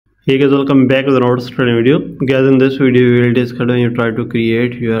Hey guys, welcome back to the another study video. Guys, in this video we will discuss when you try to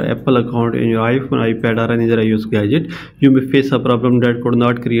create your Apple account in your iPhone, iPad or any other iOS gadget. You may face a problem that could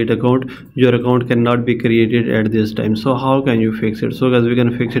not create account. Your account cannot be created at this time. So how can you fix it? So guys, we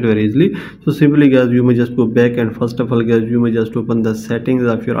can fix it very easily. So simply guys, you may just go back and first of all guys, you may just open the settings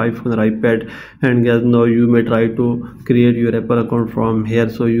of your iPhone or iPad, and guys, now you may try to create your Apple account from here.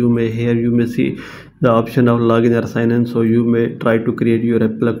 So you may see the option of login or sign in. So you may try to create your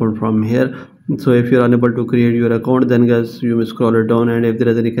Apple account from here. So if you're unable to create your account, then guys you may scroll it down, and if there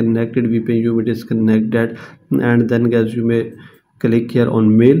is any connected VPN, you may disconnect that, and then guys you may click here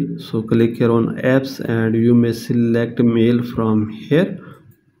on mail. So click here on apps and you may select mail from here.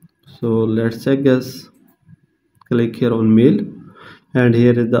 So let's check guys, click here on mail, and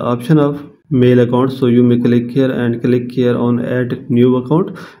here is the option of mail account. So you may click here and click here on add new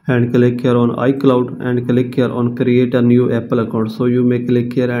account, and click here on iCloud, and click here on create a new Apple account. So you may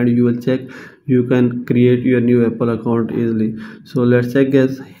click here and you will check you can create your new Apple account easily. So let's check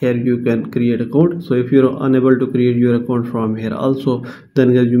guys, here you can create account. So if you're unable to create your account from here also,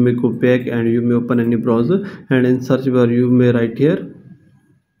 then guys you may go back and you may open any browser, and in search bar you may write here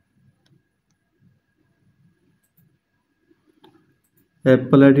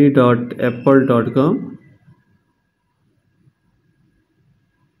appleid.apple.com.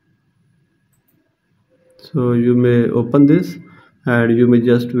 So you may open this and you may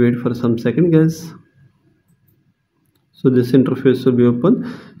just wait for some second guys. So this interface will be open.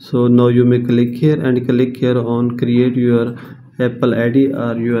 So now you may click here and click here on create your Apple ID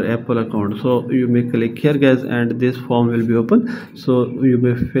or your Apple account. So you may click here guys, and this form will be open. So you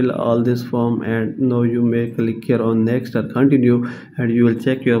may fill all this form, and now you may click here on next or continue, and you will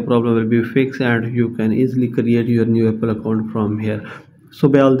check your problem will be fixed, and you can easily create your new Apple account from here. So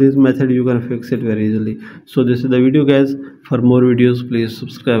by all these methods you can fix it very easily. So this is the video guys. For more videos please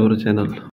subscribe our channel.